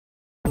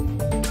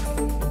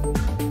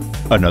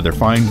Another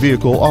fine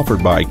vehicle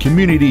offered by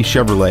Community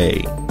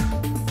Chevrolet.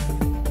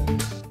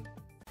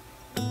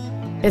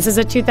 This is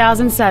a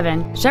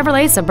 2007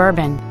 Chevrolet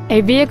Suburban, a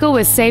vehicle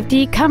with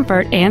safety,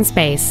 comfort, and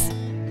space.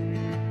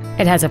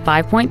 It has a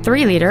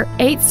 5.3-liter,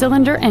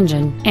 8-cylinder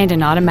engine and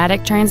an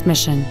automatic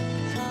transmission.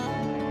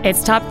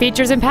 Its top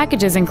features and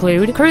packages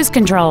include cruise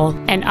control,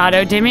 an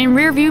auto-dimming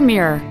rearview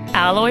mirror,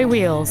 alloy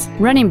wheels,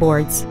 running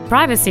boards,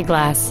 privacy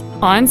glass,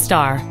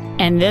 OnStar,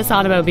 and this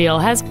automobile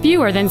has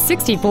fewer than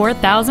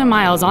 64,000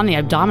 miles on the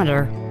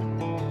odometer.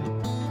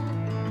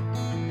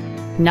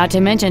 Not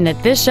to mention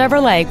that this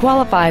Chevrolet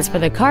qualifies for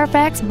the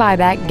Carfax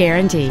buyback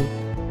guarantee.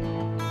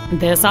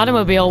 This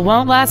automobile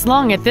won't last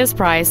long at this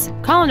price.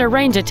 Call and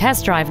arrange a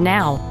test drive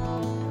now.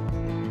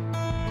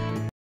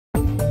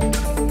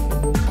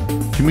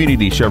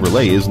 Community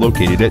Chevrolet is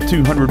located at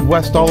 200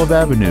 West Olive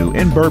Avenue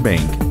in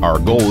Burbank. Our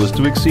goal is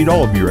to exceed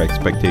all of your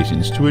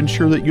expectations to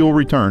ensure that you'll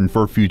return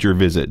for future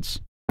visits.